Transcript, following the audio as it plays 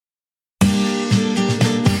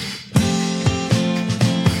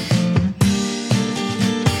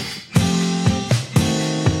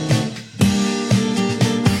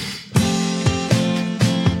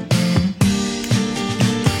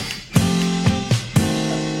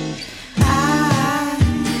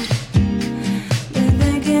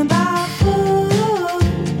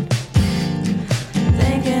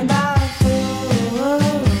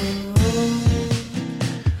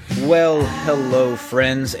Hello,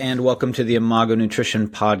 friends, and welcome to the Imago Nutrition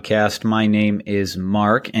Podcast. My name is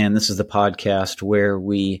Mark, and this is the podcast where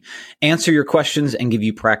we answer your questions and give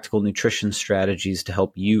you practical nutrition strategies to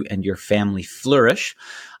help you and your family flourish.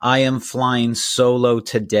 I am flying solo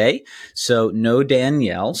today, so no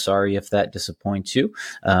Danielle. Sorry if that disappoints you.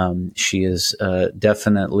 She is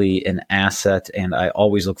definitely an asset, and I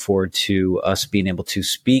always look forward to us being able to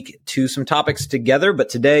speak to some topics together. But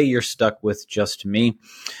today you're stuck with just me.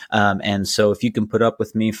 And so if you can put up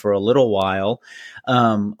with me for a little while,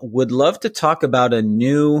 would love to talk about a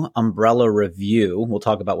new umbrella review. We'll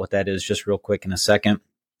talk about what that is just real quick in a second.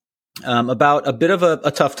 About a bit of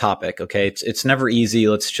a tough topic. Okay. It's never easy.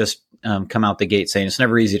 Let's just come out the gate saying it's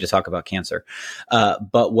never easy to talk about cancer.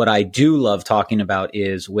 But what I do love talking about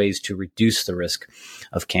is ways to reduce the risk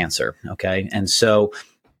of cancer. Okay. And so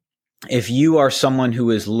if you are someone who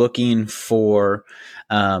is looking for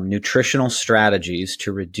nutritional strategies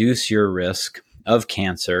to reduce your risk of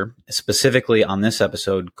cancer, specifically on this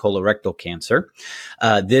episode, colorectal cancer,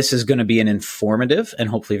 this is going to be an informative and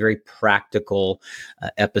hopefully very practical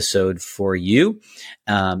episode for you.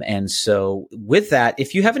 And so with that,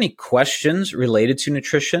 if you have any questions related to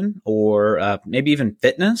nutrition or maybe even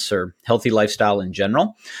fitness or healthy lifestyle in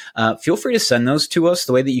general, feel free to send those to us.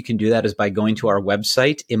 The way that you can do that is by going to our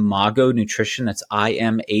website, Imago Nutrition. That's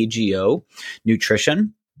IMAGO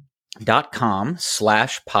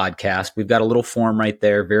nutrition.com/podcast. We've got a little form right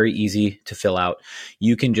there, very easy to fill out.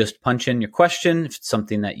 You can just punch in your question. If it's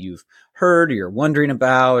something that you've heard or you're wondering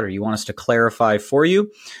about, or you want us to clarify for you,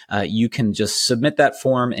 you can just submit that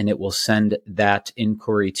form and it will send that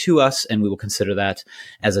inquiry to us, and we will consider that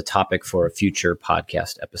as a topic for a future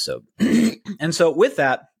podcast episode. And so with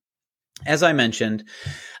that, as I mentioned,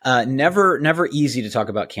 never easy to talk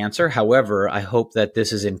about cancer. However, I hope that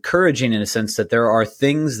this is encouraging in a sense that there are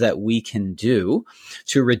things that we can do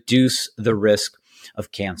to reduce the risk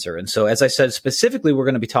of cancer. And so, as I said, specifically, we're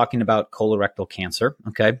going to be talking about colorectal cancer.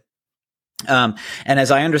 Okay. And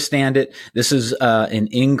as I understand it, this is an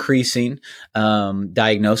increasing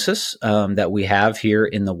diagnosis that we have here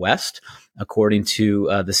in the West. According to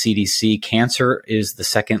the CDC, cancer is the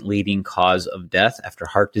second leading cause of death after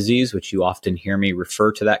heart disease, which you often hear me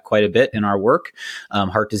refer to that quite a bit in our work.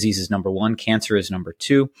 Heart disease is number one. Cancer is number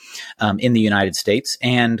two in the United States.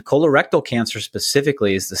 And colorectal cancer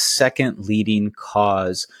specifically is the second leading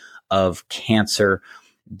cause of cancer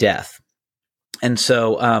death. And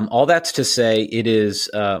so all that's to say it is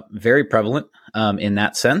very prevalent in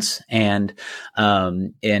that sense. And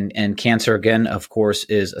cancer, again, of course,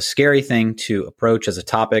 is a scary thing to approach as a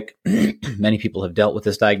topic. Many people have dealt with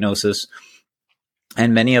this diagnosis.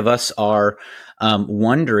 And many of us are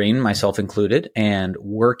wondering, myself included, and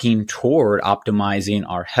working toward optimizing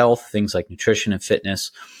our health, things like nutrition and fitness,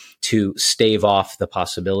 to stave off the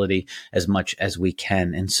possibility as much as we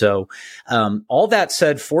can. And so all that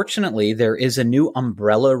said, fortunately, there is a new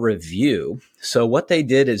umbrella review. So what they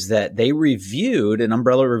did is that they reviewed an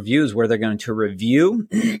umbrella review is where they're going to review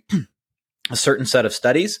a certain set of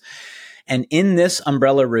studies. And in this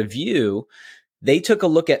umbrella review, they took a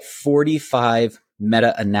look at 45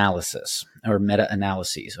 meta-analyses.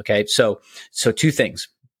 Okay. So two things.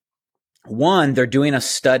 One, they're doing a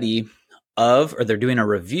study they're doing a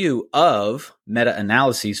review of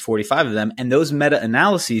meta-analyses, 45 of them. And those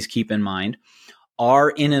meta-analyses, keep in mind, are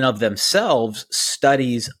in and of themselves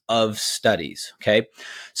studies of studies. Okay.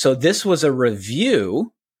 So this was a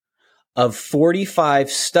review of 45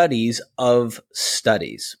 studies of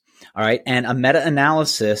studies. All right. And a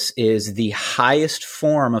meta-analysis is the highest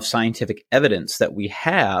form of scientific evidence that we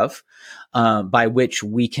have by which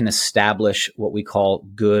we can establish what we call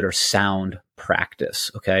good or sound practice.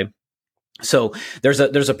 Okay. So there's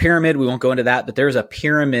a pyramid. We won't go into that, but there's a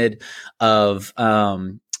pyramid of a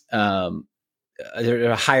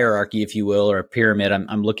hierarchy, if you will, or a pyramid.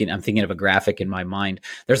 I'm thinking of a graphic in my mind.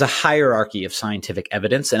 There's a hierarchy of scientific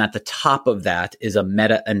evidence, and at the top of that is a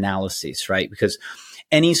meta-analysis, right? Because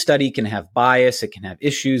any study can have bias, it can have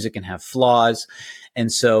issues, it can have flaws.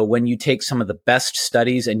 And so when you take some of the best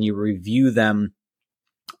studies and you review them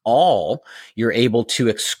all, you're able to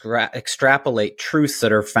extrapolate truths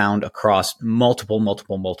that are found across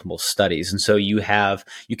multiple studies. And so you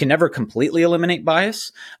can never completely eliminate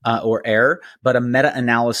bias or error, but a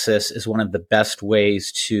meta-analysis is one of the best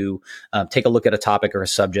ways to take a look at a topic or a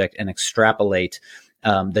subject and extrapolate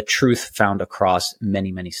the truth found across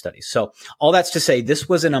many studies. So all that's to say, this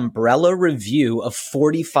was an umbrella review of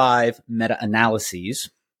 45 meta-analyses,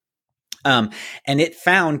 and it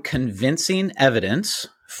found convincing evidence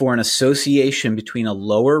for an association between a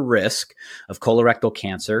lower risk of colorectal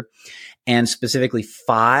cancer and specifically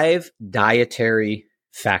 5 dietary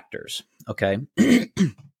factors. Okay.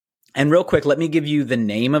 And real quick, let me give you the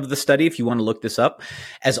name of the study if you want to look this up.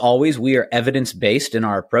 As always, we are evidence-based in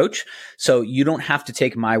our approach. So you don't have to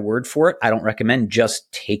take my word for it. I don't recommend just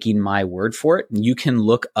taking my word for it. You can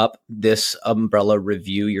look up this umbrella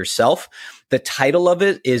review yourself. The title of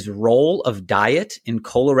it is Role of Diet in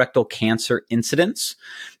Colorectal Cancer Incidence,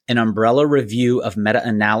 an umbrella review of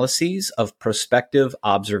meta-analyses of prospective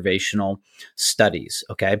observational studies.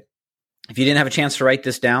 Okay. If you didn't have a chance to write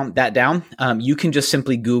that down, you can just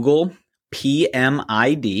simply Google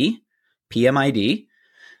PMID,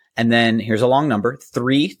 and then here's a long number,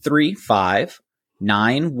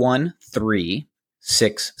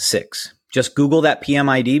 335-91366. Just Google that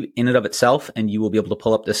PMID in and of itself, and you will be able to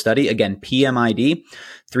pull up this study. Again, PMID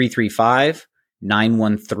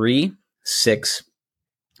 335-91366.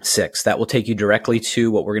 That will take you directly to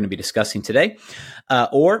what we're going to be discussing today.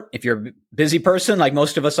 Or if you're a busy person like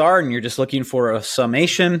most of us are, and you're just looking for a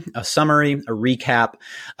summation, a summary, a recap,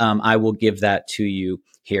 I will give that to you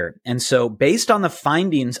here. And so based on the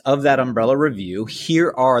findings of that umbrella review,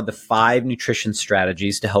 here are the 5 nutrition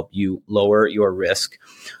strategies to help you lower your risk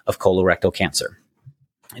of colorectal cancer.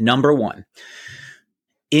 Number 1,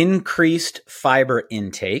 increased fiber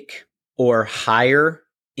intake or higher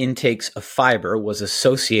intakes of fiber was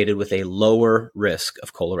associated with a lower risk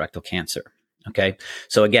of colorectal cancer. Okay.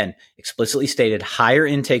 So again, explicitly stated, higher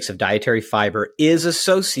intakes of dietary fiber is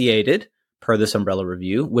associated, per this umbrella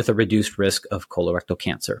review, with a reduced risk of colorectal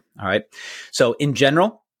cancer. All right. So in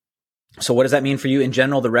general, so what does that mean for you? In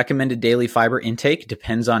general, the recommended daily fiber intake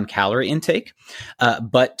depends on calorie intake.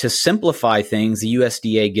 But to simplify things, the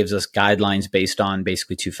USDA gives us guidelines based on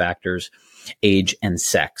basically 2 factors, age and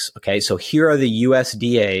sex. Okay. So here are the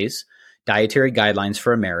USDA's dietary guidelines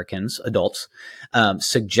for Americans, adults,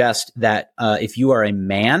 suggest that if you are a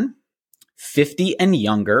man, 50 and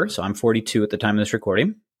younger, so I'm 42 at the time of this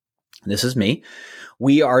recording, this is me,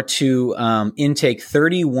 we are to intake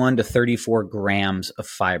 31 to 34 grams of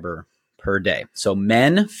fiber per day. So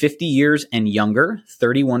men 50 years and younger,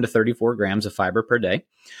 31 to 34 grams of fiber per day.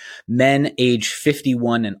 Men age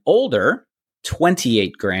 51 and older,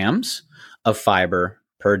 28 grams of fiber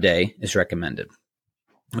per day is recommended.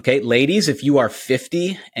 Okay, ladies, if you are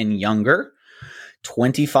 50 and younger,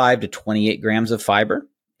 25 to 28 grams of fiber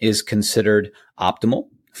is considered optimal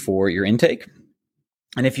for your intake.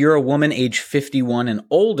 And if you're a woman age 51 and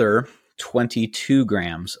older, 22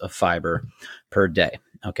 grams of fiber per day.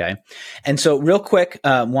 Okay. And so real quick,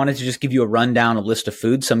 wanted to just give you a rundown, a list of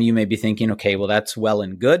foods. Some of you may be thinking, okay, well, that's well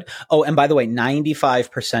and good. Oh, and by the way,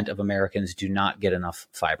 95% of Americans do not get enough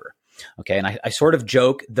fiber. Okay. And I sort of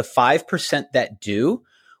joke, the 5% that do,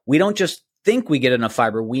 we don't just think we get enough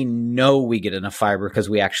fiber. We know we get enough fiber because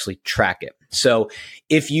we actually track it. So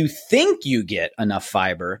if you think you get enough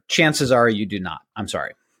fiber, chances are you do not. I'm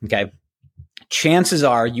sorry. Okay. Chances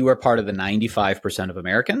are you are part of the 95% of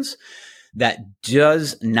Americans that do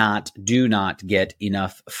not get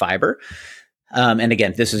enough fiber. And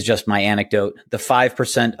again, this is just my anecdote. The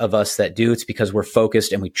 5% of us that do, it's because we're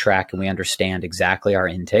focused and we track and we understand exactly our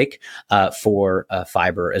intake for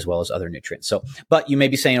fiber as well as other nutrients. So, but you may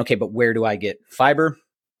be saying, okay, but where do I get fiber?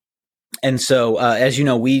 And so, as you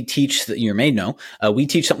know, we teach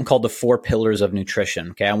something called the 4 pillars of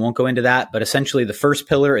nutrition. Okay. I won't go into that, but essentially the first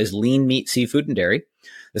pillar is lean meat, seafood, and dairy.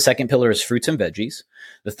 The second pillar is fruits and veggies.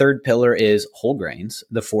 The third pillar is whole grains.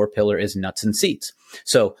 The fourth pillar is nuts and seeds.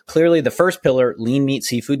 So clearly the first pillar, lean meat,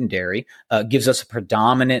 seafood, and dairy, gives us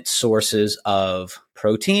predominant sources of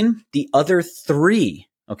protein. The other 3,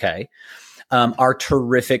 are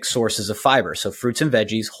terrific sources of fiber. So fruits and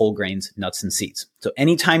veggies, whole grains, nuts and seeds. So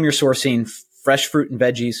anytime you're sourcing fresh fruit and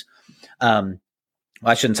veggies,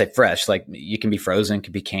 I shouldn't say fresh, like you can be frozen,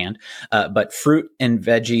 can be canned, but fruit and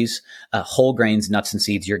veggies, whole grains, nuts and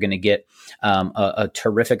seeds, you're going to get a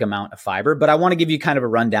terrific amount of fiber. But I want to give you kind of a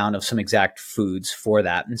rundown of some exact foods for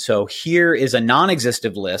that. And so here is a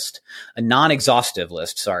non-exhaustive list,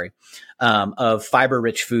 of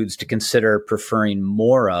fiber-rich foods to consider preferring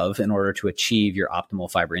more of in order to achieve your optimal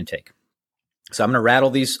fiber intake. So I'm going to rattle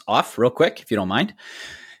these off real quick, if you don't mind.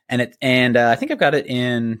 And I think I've got it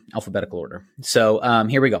in alphabetical order. So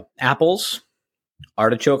here we go. Apples,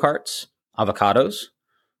 artichoke hearts, avocados,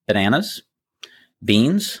 bananas,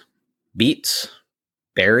 beans, beets,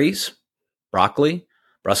 berries, broccoli,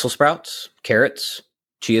 Brussels sprouts, carrots,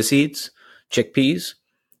 chia seeds, chickpeas,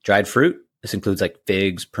 dried fruit. This includes like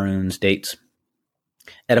figs, prunes, dates,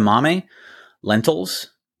 edamame,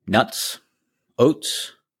 lentils, nuts,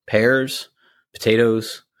 oats, pears,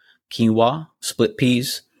 potatoes, quinoa, split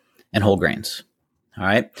peas, and whole grains. All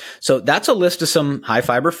right. So that's a list of some high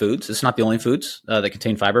fiber foods. It's not the only foods that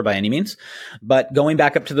contain fiber by any means, but going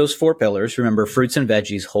back up to those 4 pillars, remember fruits and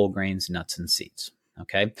veggies, whole grains, nuts, and seeds.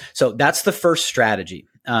 Okay. So that's the first strategy.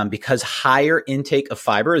 Because higher intake of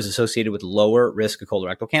fiber is associated with lower risk of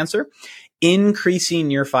colorectal cancer.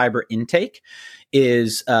 Increasing your fiber intake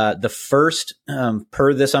is the first,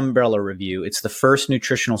 per this umbrella review, it's the first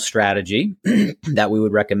nutritional strategy that we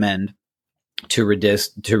would recommend to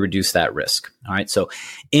reduce that risk. All right. So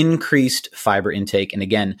increased fiber intake. And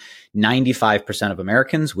again, 95% of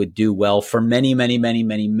Americans would do well for many, many, many,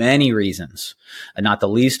 many, many reasons, not the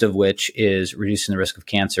least of which is reducing the risk of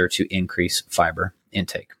cancer to increase fiber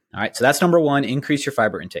intake. All right. So that's number 1, increase your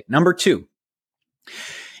fiber intake. Number 2,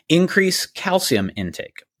 increase calcium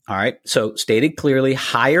intake. All right. So stated clearly,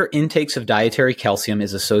 higher intakes of dietary calcium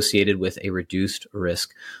is associated with a reduced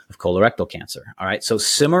risk of colorectal cancer. All right. So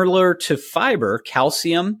similar to fiber,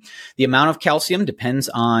 calcium, the amount of calcium depends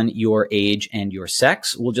on your age and your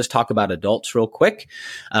sex. We'll just talk about adults real quick.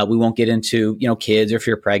 We won't get into, kids or if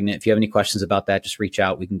you're pregnant. If you have any questions about that, just reach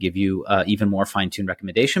out. We can give you even more fine-tuned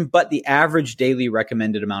recommendation. But the average daily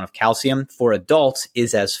recommended amount of calcium for adults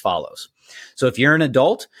is as follows. So if you're an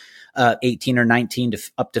adult, 18 or 19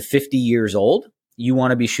 to up to 50 years old, you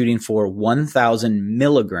want to be shooting for 1,000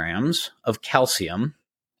 milligrams of calcium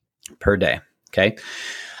per day. Okay.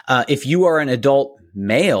 If you are an adult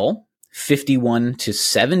male, 51 to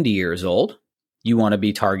 70 years old, you want to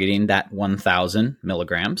be targeting that 1,000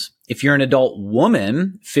 milligrams. If you're an adult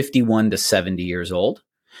woman, 51 to 70 years old,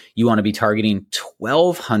 you want to be targeting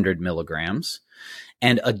 1,200 milligrams.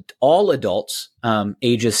 And all adults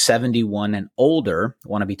ages 71 and older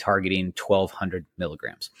want to be targeting 1,200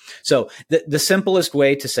 milligrams. So the simplest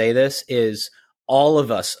way to say this is all of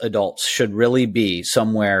us adults should really be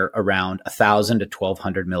somewhere around 1,000 to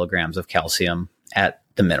 1,200 milligrams of calcium at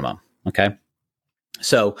the minimum. Okay.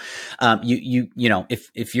 So,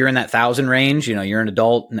 if you're in that 1,000 range, you're an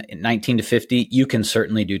adult, 19 to 50, you can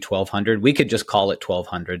certainly do 1,200. We could just call it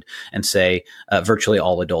 1,200 and say, virtually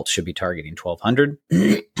all adults should be targeting 1,200.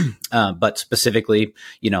 But specifically,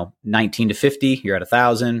 19 to 50, you're at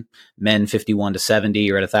 1,000. Men 51 to 70,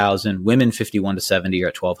 you're at 1,000. Women 51 to 70, you're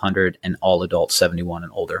at 1,200. And all adults 71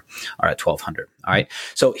 and older are at 1,200. All right.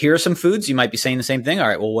 So here are some foods. You might be saying the same thing. All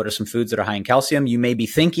right. Well, what are some foods that are high in calcium? You may be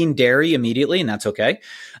thinking dairy immediately, and that's okay.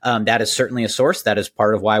 That is certainly a source. That is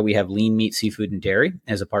part of why we have lean meat, seafood, and dairy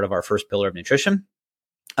as a part of our first pillar of nutrition.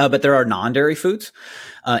 But there are non-dairy foods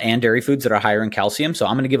and dairy foods that are higher in calcium. So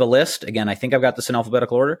I'm going to give a list. Again, I think I've got this in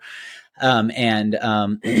alphabetical order. So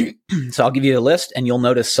I'll give you a list, and you'll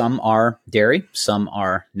notice some are dairy, some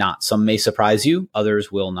are not. Some may surprise you,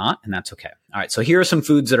 others will not, and that's okay. All right. So here are some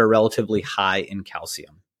foods that are relatively high in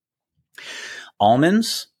calcium: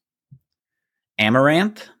 almonds,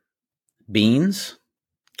 amaranth, beans,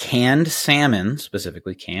 canned salmon,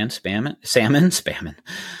 specifically canned salmon,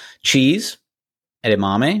 cheese,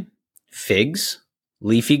 edamame, figs,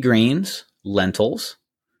 leafy greens, lentils,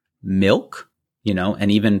 milk,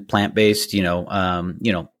 and even plant-based,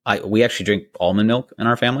 we actually drink almond milk in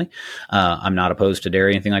our family. I'm not opposed to dairy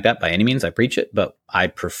or anything like that by any means. I preach it, but I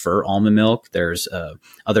prefer almond milk. There's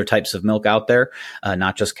other types of milk out there,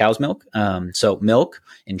 not just cow's milk. So milk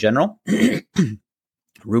in general,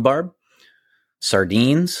 rhubarb,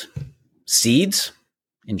 sardines, seeds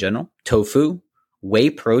in general, tofu, whey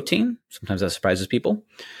protein. Sometimes that surprises people,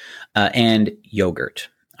 and yogurt.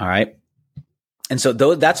 All right. And so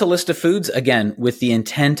that's a list of foods, again, with the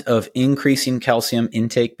intent of increasing calcium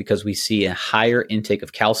intake, because we see a higher intake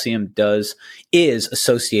of calcium is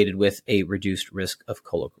associated with a reduced risk of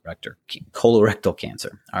colorectal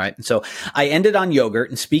cancer. All right. And so I ended on yogurt.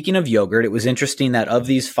 And speaking of yogurt, it was interesting that of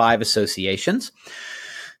these 5 associations,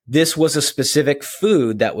 this was a specific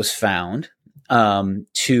food that was found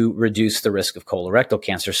to reduce the risk of colorectal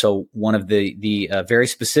cancer. So one of the very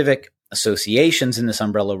specific associations in this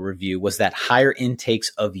umbrella review was that higher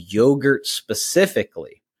intakes of yogurt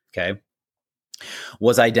specifically, okay,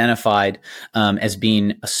 was identified as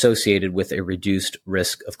being associated with a reduced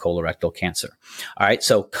risk of colorectal cancer. All right.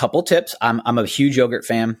 So couple tips. I'm a huge yogurt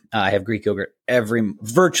fan. I have Greek yogurt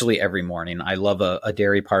virtually every morning. I love a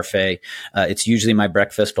dairy parfait. It's usually my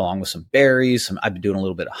breakfast along with some berries. I've been doing a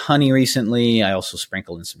little bit of honey recently. I also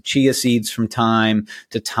sprinkle in some chia seeds from time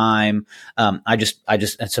to time. I just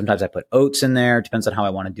sometimes I put oats in there. It depends on how I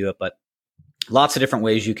want to do it, but lots of different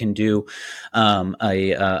ways you can do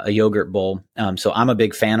a yogurt bowl. So I'm a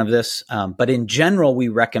big fan of this. But in general, we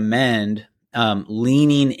recommend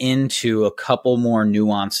leaning into a couple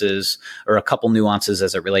nuances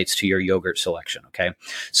as it relates to your yogurt selection. Okay.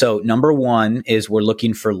 So number 1 is we're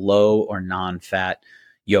looking for low or non-fat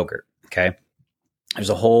yogurt. Okay. There's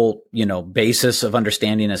a whole, basis of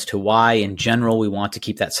understanding as to why in general we want to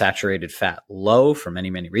keep that saturated fat low for many,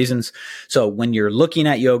 many reasons. So when you're looking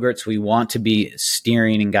at yogurts, we want to be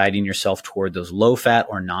steering and guiding yourself toward those low fat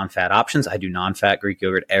or non-fat options. I do non-fat Greek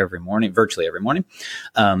yogurt every morning, virtually every morning.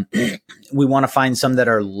 We want to find some that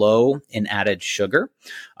are low in added sugar.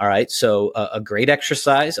 All right. So a great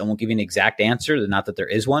exercise, I won't give you an exact answer, not that there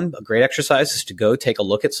is one, but a great exercise is to go take a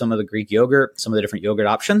look at some of the Greek yogurt, some of the different yogurt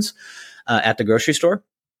options at the grocery store,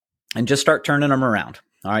 and just start turning them around.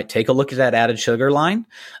 All right. Take a look at that added sugar line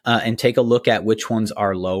and take a look at which ones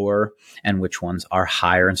are lower and which ones are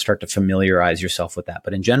higher, and start to familiarize yourself with that.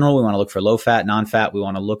 But in general, we want to look for low fat, non-fat. We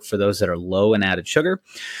want to look for those that are low in added sugar.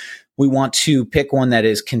 We want to pick one that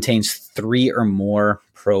contains 3 or more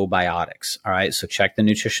probiotics. All right. So check the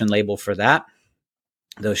nutrition label for that.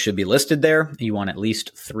 Those should be listed there. You want at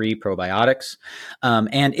least 3 probiotics.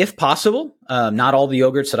 And if possible, not all the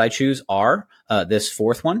yogurts that I choose are this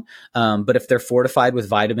fourth one. But if they're fortified with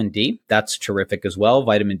vitamin D, that's terrific as well.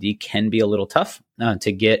 Vitamin D can be a little tough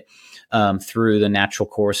to get through the natural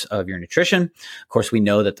course of your nutrition. Of course, we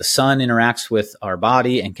know that the sun interacts with our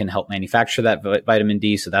body and can help manufacture that vitamin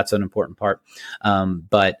D. So that's an important part.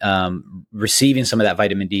 But receiving some of that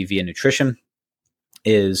vitamin D via nutrition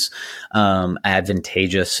is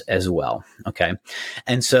advantageous as well. Okay.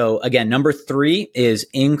 And so again, number 3 is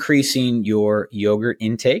increasing your yogurt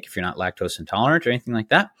intake if you're not lactose intolerant or anything like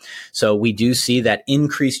that. So we do see that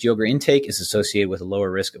increased yogurt intake is associated with a lower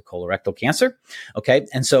risk of colorectal cancer. Okay.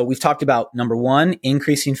 And so we've talked about number 1,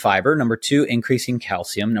 increasing fiber. Number 2, increasing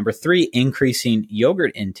calcium. Number 3, increasing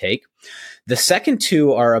yogurt intake. The second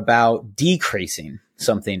 2 are about decreasing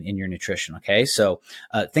something in your nutrition. Okay. So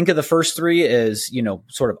think of the first 3 as,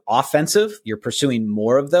 sort of offensive. You're pursuing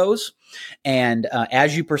more of those. And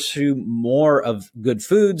as you pursue more of good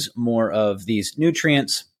foods, more of these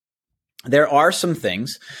nutrients, there are some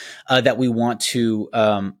things that we want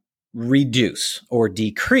to reduce or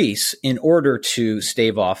decrease in order to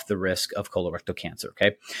stave off the risk of colorectal cancer.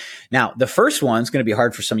 Okay. Now, the first one is going to be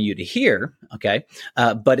hard for some of you to hear. Okay.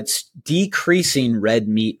 But it's decreasing red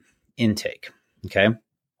meat intake. Okay.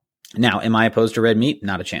 Now, am I opposed to red meat?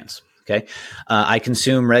 Not a chance. Okay. I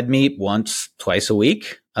consume red meat once, twice a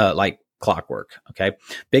week, like clockwork. Okay.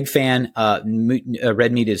 Big fan.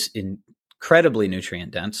 Red meat is incredibly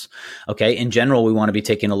nutrient dense. Okay. In general, we want to be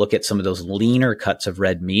taking a look at some of those leaner cuts of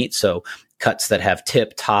red meat. So cuts that have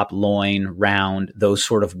tip, top, loin, round, those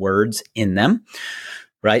sort of words in them.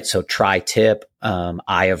 Right. So tri-tip,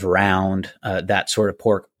 eye of round, that sort of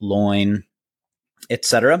pork, loin,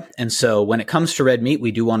 etc. And so when it comes to red meat,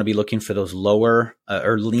 we do want to be looking for those lower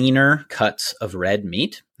or leaner cuts of red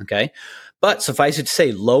meat. Okay. But suffice it to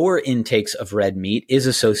say, lower intakes of red meat is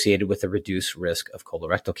associated with a reduced risk of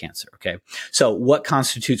colorectal cancer. Okay. So what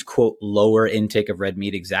constitutes, quote, lower intake of red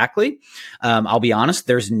meat exactly? I'll be honest,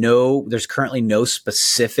 there's currently no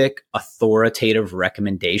specific authoritative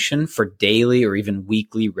recommendation for daily or even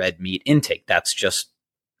weekly red meat intake. That's just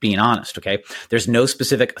being honest. Okay. There's no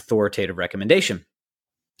specific authoritative recommendation.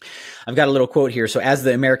 I've got a little quote here. So as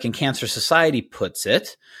the American Cancer Society puts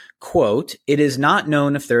it, quote, "It is not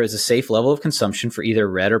known if there is a safe level of consumption for either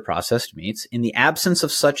red or processed meats. In the absence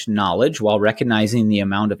of such knowledge, while recognizing the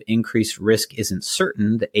amount of increased risk isn't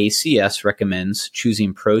certain, the ACS recommends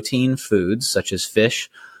choosing protein foods such as fish,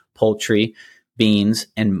 poultry, beans,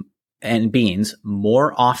 and beans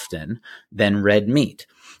more often than red meat.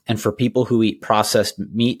 And for people who eat processed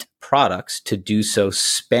meat products to do so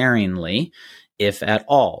sparingly, if at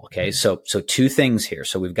all." Okay. So 2 things here.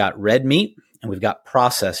 So we've got red meat and we've got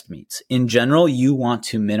processed meats. In general, you want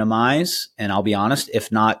to minimize, and I'll be honest,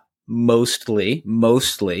 if not mostly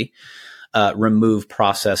remove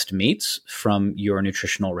processed meats from your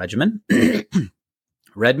nutritional regimen.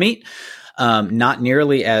 Red meat, not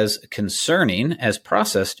nearly as concerning as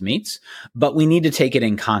processed meats, but we need to take it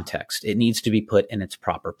in context. It needs to be put in its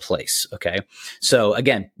proper place. Okay. So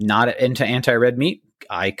again, not into anti-red meat.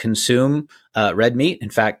 I consume red meat. In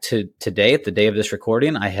fact, today, at the day of this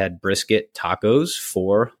recording, I had brisket tacos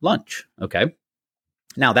for lunch. Okay.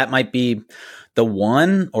 Now, that might be the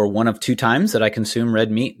one of 2 times that I consume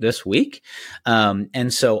red meat this week.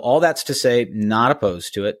 And so all that's to say, not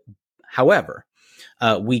opposed to it. However,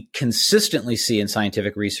 we consistently see in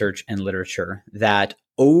scientific research and literature that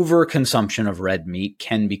overconsumption of red meat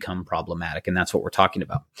can become problematic. And that's what we're talking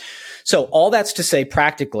about. So all that's to say,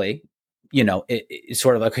 practically, it's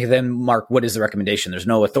sort of like, okay, then Mark, what is the recommendation? There's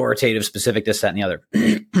no authoritative, specific, this, that, and the other.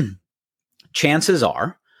 Chances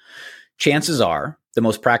are the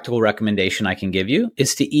most practical recommendation I can give you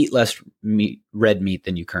is to eat less red meat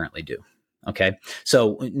than you currently do. Okay.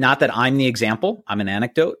 So not that I'm the example. I'm an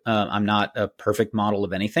anecdote. I'm not a perfect model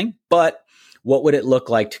of anything, but what would it look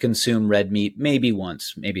like to consume red meat maybe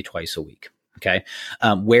once, maybe twice a week? Okay.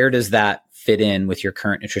 Where does that fit in with your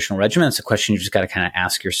current nutritional regimen? It's a question you just got to kind of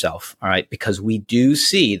ask yourself. All right. Because we do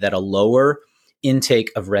see that a lower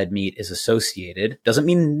intake of red meat is associated, doesn't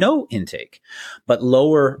mean no intake, but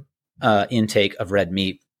lower intake of red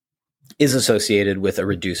meat is associated with a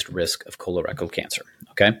reduced risk of colorectal cancer.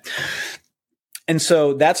 Okay. And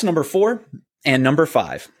so that's number 4. And number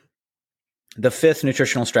 5, the fifth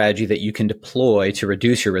nutritional strategy that you can deploy to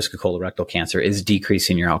reduce your risk of colorectal cancer is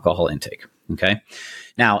decreasing your alcohol intake. Okay.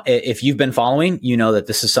 Now, if you've been following, you know that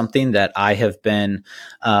this is something that I have been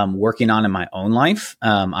working on in my own life.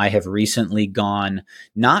 I have recently gone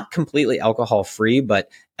not completely alcohol free, but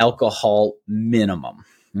alcohol minimum.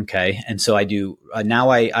 Okay. And so I do now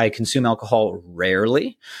I consume alcohol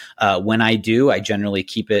rarely. When I do, I generally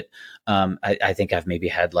keep it. I think I've maybe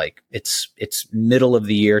had it's middle of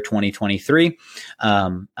the year, 2023.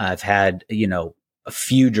 I've had, a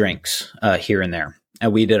few drinks here and there.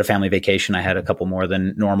 We did a family vacation. I had a couple more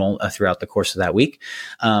than normal throughout the course of that week.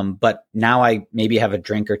 But now I maybe have a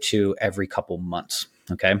drink or two every couple months.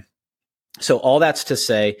 Okay. So all that's to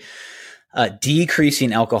say,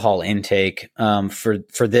 decreasing alcohol intake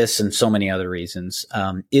for this and so many other reasons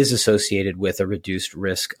is associated with a reduced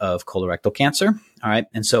risk of colorectal cancer. All right.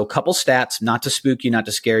 And so a couple stats, not to spook you, not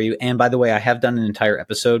to scare you. And by the way, I have done an entire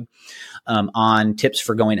episode on tips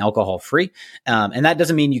for going alcohol free. And that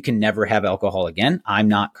doesn't mean you can never have alcohol again. I'm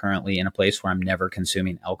not currently in a place where I'm never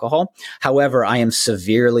consuming alcohol. However, I am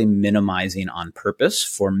severely minimizing on purpose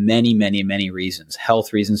for many, many, many reasons: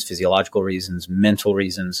 health reasons, physiological reasons, mental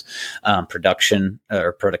reasons, production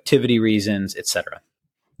or productivity reasons, etc.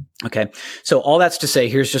 Okay. So all that's to say,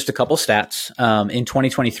 here's just a couple stats. In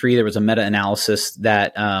 2023, there was a meta-analysis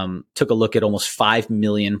that took a look at almost 5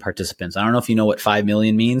 million participants. I don't know if you know what 5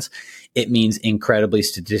 million means. It means incredibly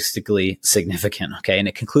statistically significant. Okay. And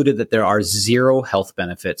it concluded that there are 0 health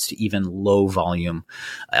benefits to even low volume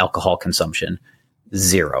alcohol consumption.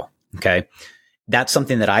 0. Okay. That's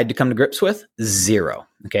something that I had to come to grips with. 0.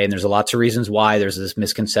 Okay. And there's lots of reasons why there's this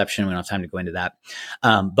misconception. We don't have time to go into that.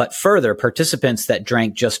 But further, participants that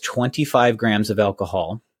drank just 25 grams of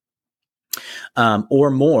alcohol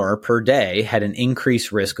or more per day had an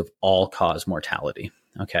increased risk of all-cause mortality.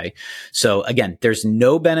 Okay. So again, there's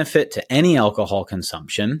no benefit to any alcohol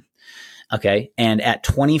consumption. Okay. And at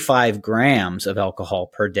 25 grams of alcohol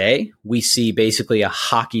per day, we see basically a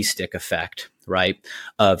hockey stick effect, right,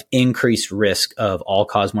 of increased risk of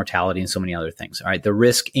all-cause mortality and so many other things. All right. The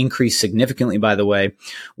risk increased significantly, by the way,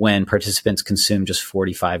 when participants consume just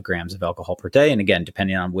 45 grams of alcohol per day. And again,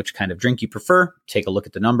 depending on which kind of drink you prefer, take a look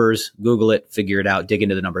at the numbers, Google it, figure it out, dig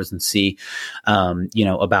into the numbers and see,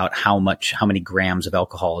 about how many grams of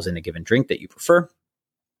alcohol is in a given drink that you prefer.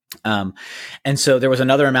 And so there was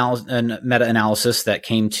another meta-analysis that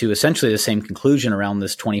came to essentially the same conclusion around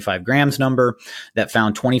this 25 grams number that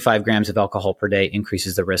found 25 grams of alcohol per day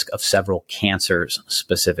increases the risk of several cancers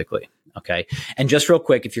specifically. Okay. And just real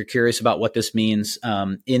quick, if you're curious about what this means,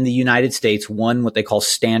 in the United States, what they call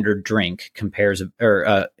standard drink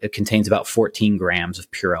it contains about 14 grams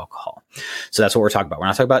of pure alcohol. So that's what we're talking about. We're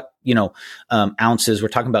not talking about, ounces. We're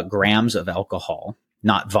talking about grams of alcohol,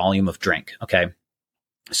 not volume of drink. Okay.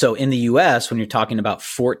 So in the US, when you're talking about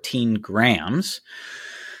 14 grams,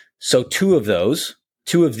 so two of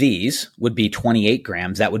these would be 28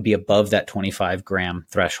 grams. That would be above that 25 gram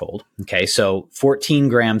threshold. Okay. So 14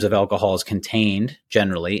 grams of alcohol is contained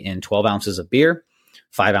generally in 12 ounces of beer,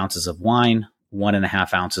 5 ounces of wine,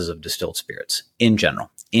 1.5 ounces of distilled spirits in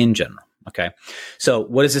general. Okay. So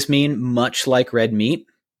what does this mean? Much like red meat,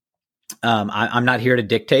 I'm not here to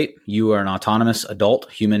dictate. You are an autonomous adult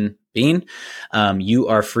human being. You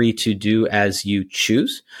are free to do as you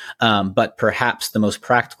choose. But perhaps the most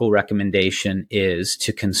practical recommendation is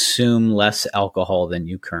to consume less alcohol than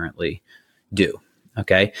you currently do.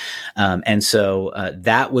 Okay. And so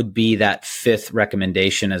that would be that fifth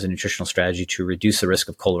recommendation as a nutritional strategy to reduce the risk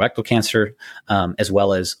of colorectal cancer, as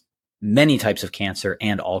well as many types of cancer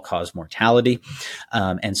and all-cause mortality.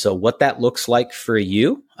 And so what that looks like for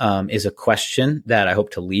you is a question that I hope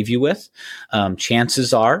to leave you with.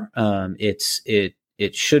 Chances are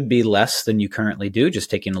it should be less than you currently do, just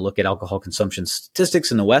taking a look at alcohol consumption statistics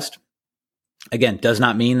in the West. Again, does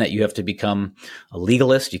not mean that you have to become a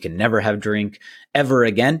legalist. You can never have drink ever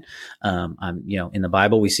again. In the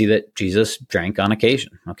Bible, we see that Jesus drank on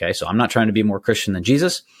occasion. Okay. So I'm not trying to be more Christian than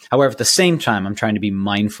Jesus. However, at the same time, I'm trying to be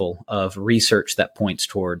mindful of research that points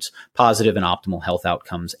towards positive and optimal health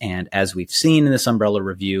outcomes. And as we've seen in this umbrella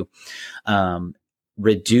review,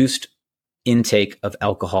 reduced intake of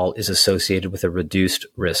alcohol is associated with a reduced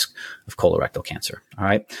risk of colorectal cancer. All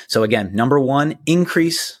right. So again, number 1,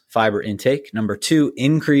 increase fiber intake. Number 2,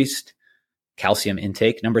 increased calcium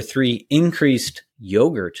intake. Number 3, increased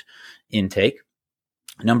yogurt intake.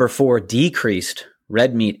 Number 4, decreased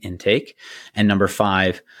red meat intake. And number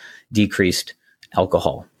 5, decreased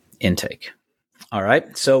alcohol intake. All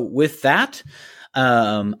right. So with that,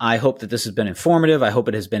 I hope that this has been informative. I hope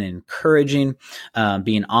it has been encouraging,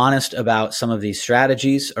 being honest about some of these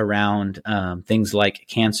strategies around things like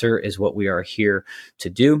cancer is what we are here to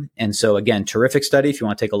do. And so again, terrific study if you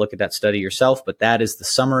want to take a look at that study yourself, but that is the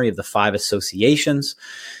summary of the 5 associations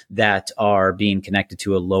that are being connected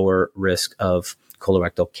to a lower risk of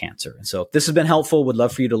colorectal cancer. And so if this has been helpful, would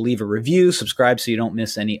love for you to leave a review, subscribe so you don't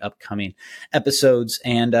miss any upcoming episodes,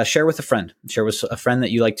 and share with a friend. Share with a friend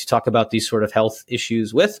that you like to talk about these sort of health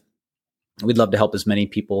issues with. We'd love to help as many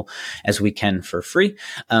people as we can for free.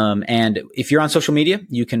 And if you're on social media,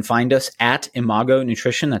 you can find us at Imago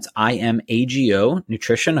Nutrition. That's IMAGO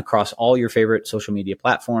Nutrition across all your favorite social media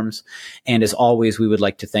platforms. And as always, we would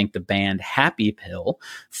like to thank the band Happy Pill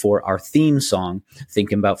for our theme song,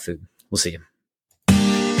 Thinking About Food. We'll see you.